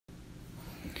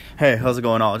Hey, how's it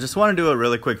going all? Just want to do a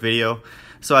really quick video.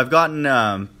 So I've gotten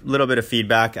a little bit of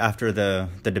feedback after the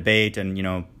debate and,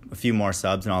 a few more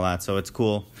subs and all that. So it's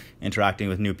cool interacting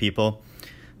with new people.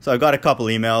 So I've got a couple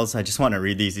emails. I just want to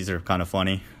read these. These are kind of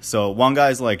funny. So one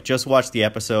guy's like, just watch the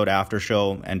episode after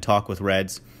show and talk with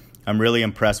Reds. I'm really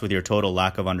impressed with your total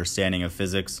lack of understanding of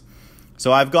physics.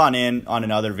 So I've gone in on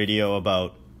another video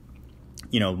about,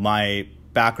 my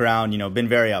background, been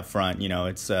very upfront.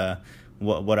 It's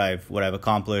what I've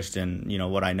accomplished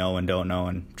and, what I know and don't know,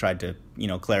 and tried to,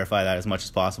 clarify that as much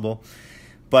as possible.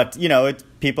 But,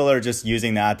 people are just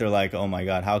using that. They're like, oh my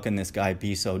God, how can this guy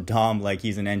be so dumb? Like,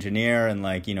 he's an engineer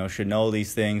and should know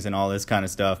these things and all this kind of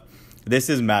stuff. This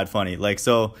is mad funny.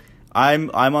 So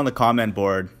I'm on the comment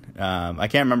board. I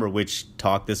can't remember which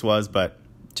talk this was, but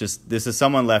this is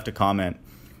someone left a comment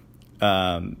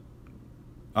on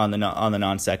the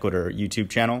Non Sequitur YouTube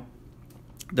channel.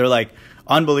 They're like,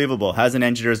 unbelievable, has an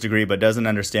engineer's degree but doesn't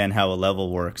understand how a level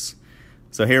works.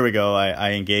 So here we go.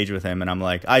 I engage with him and I'm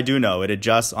like, I do know, it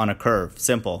adjusts on a curve,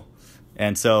 simple.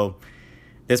 And so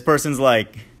this person's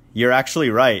like, you're actually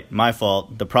right, my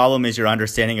fault. The problem is your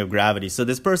understanding of gravity. So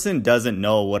this person doesn't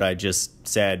know what I just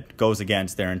said goes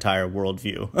against their entire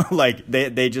worldview.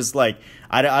 they just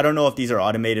I don't know if these are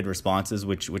automated responses,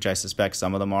 which I suspect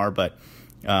some of them are, but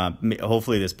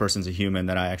hopefully this person's a human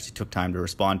that I actually took time to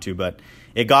respond to. But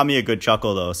it got me a good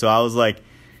chuckle though. So I was like,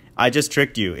 I just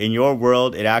tricked you. In your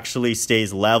world, it actually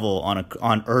stays level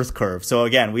on Earth curve. So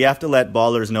again, we have to let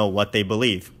ballers know what they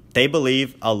believe. They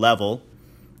believe a level,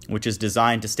 which is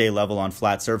designed to stay level on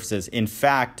flat surfaces, in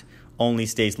fact, only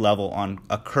stays level on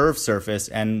a curved surface,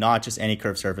 and not just any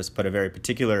curved surface, but a very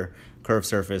particular curved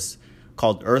surface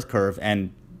called Earth curve.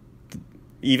 And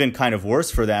even kind of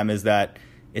worse for them is that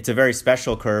it's a very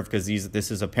special curve because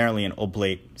this is apparently an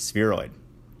oblate spheroid.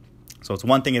 So it's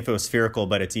one thing if it was spherical,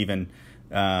 but it's even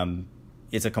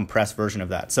it's a compressed version of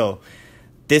that. So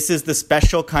this is the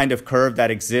special kind of curve that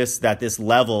exists that this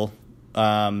level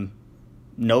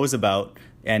knows about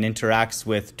and interacts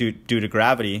with due to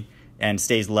gravity and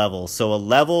stays level. So a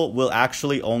level will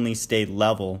actually only stay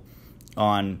level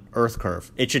on Earth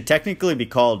curve. It should technically be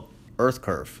called Earth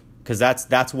curve because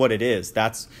that's what it is.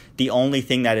 That's the only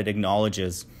thing that it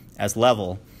acknowledges as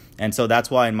level. And so that's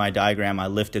why in my diagram I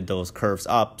lifted those curves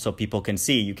up so people can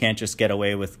see. You can't just get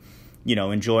away with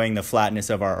enjoying the flatness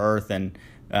of our Earth and,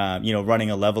 running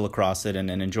a level across it and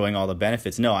enjoying all the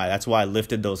benefits. No, that's why I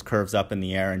lifted those curves up in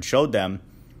the air and showed them,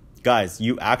 guys,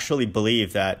 you actually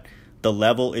believe that the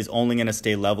level is only going to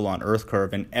stay level on Earth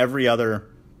curve, and every other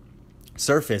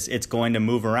surface, it's going to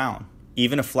move around,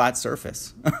 even a flat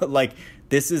surface.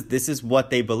 This is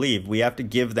what they believe. We have to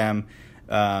give them,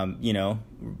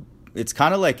 it's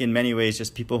kind of like in many ways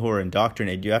just people who are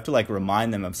indoctrinated. You have to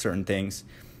remind them of certain things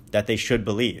that they should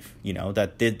believe,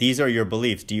 that these are your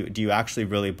beliefs. Do you actually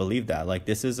really believe that?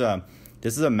 This is a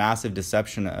massive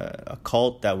deception, a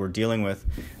cult that we're dealing with.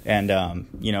 And,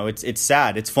 it's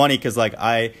sad. It's funny because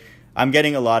I'm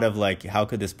getting a lot of how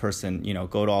could this person,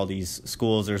 go to all these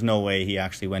schools? There's no way he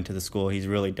actually went to the school. He's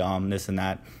really dumb, this and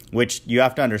that, which you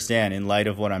have to understand in light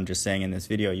of what I'm just saying in this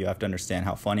video. You have to understand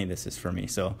how funny this is for me.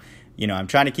 So, I'm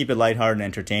trying to keep it lighthearted and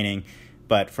entertaining,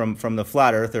 but from the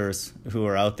flat earthers who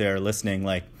are out there listening,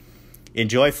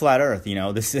 enjoy flat Earth.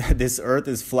 This Earth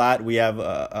is flat. We have,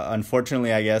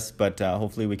 unfortunately, I guess, but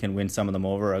hopefully we can win some of them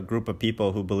over, a group of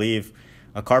people who believe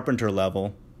a Carpenter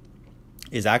level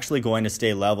is actually going to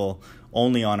stay level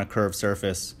only on a curved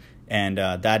surface. And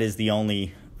that is the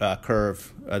only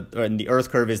curve, and the Earth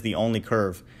curve is the only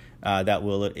curve that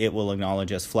it will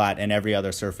acknowledge as flat, and every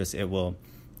other surface it will,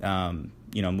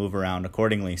 move around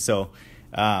accordingly. So,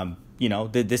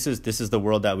 this is the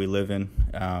world that we live in.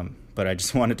 But I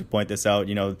just wanted to point this out.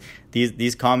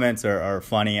 These comments are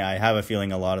funny. I have a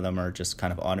feeling a lot of them are just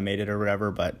kind of automated or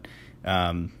whatever. But,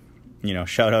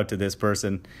 shout out to this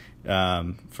person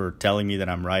for telling me that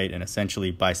I'm right. And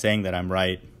essentially by saying that I'm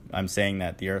right, I'm saying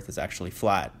that the Earth is actually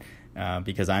flat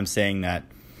because I'm saying that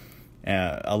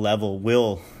a level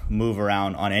will move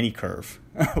around on any curve,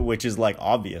 which is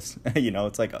obvious.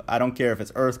 It's I don't care if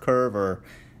it's Earth curve or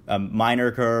a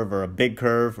minor curve or a big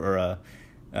curve or a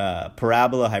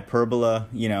parabola, hyperbola,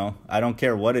 I don't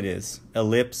care what it is,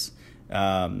 ellipse,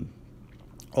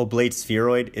 oblate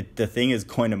spheroid, the thing is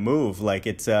going to move.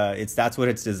 That's what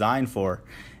it's designed for.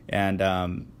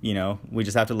 And, we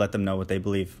just have to let them know what they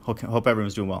believe. Hope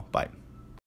everyone's doing well. Bye.